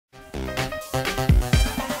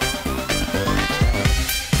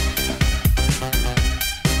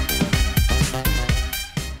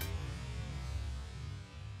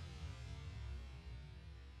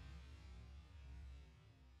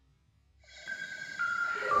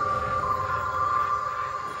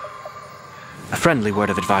A friendly word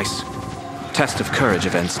of advice. Test of courage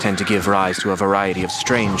events tend to give rise to a variety of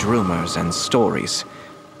strange rumors and stories.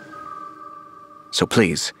 So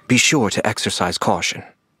please, be sure to exercise caution.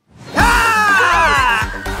 Ah!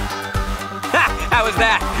 How was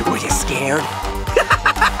that? Were you scared?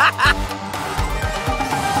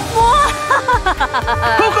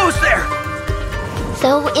 Who goes there?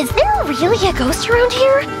 So, is there really a ghost around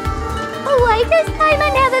here? Why, this time I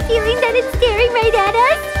have a feeling that it's staring right at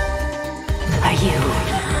us. Are you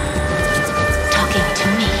talking to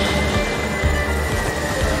me?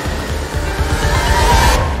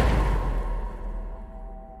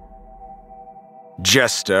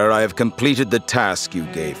 Jester, I have completed the task you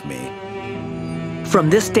gave me. From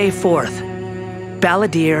this day forth,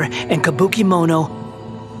 Balladeer and Kabukimono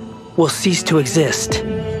will cease to exist.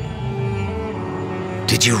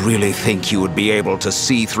 Did you really think you would be able to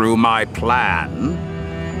see through my plan?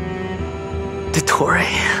 Dottore.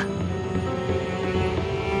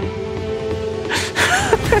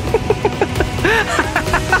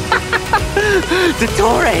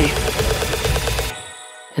 Dottore!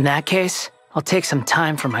 In that case, I'll take some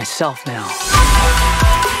time for myself now.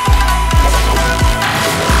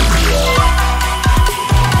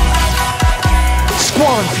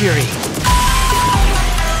 Squall and Fury!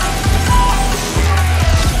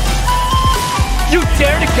 You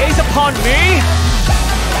dare to gaze upon me?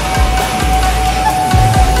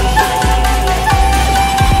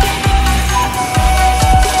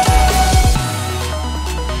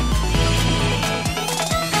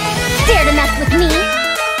 Dare to mess with me?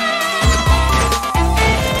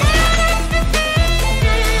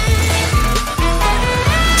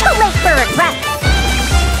 Too late for regret!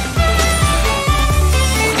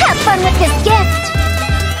 Have fun with this gift!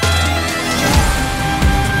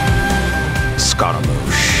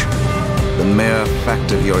 Scaramouche, the mere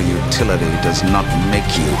fact of your utility does not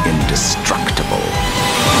make you indestructible.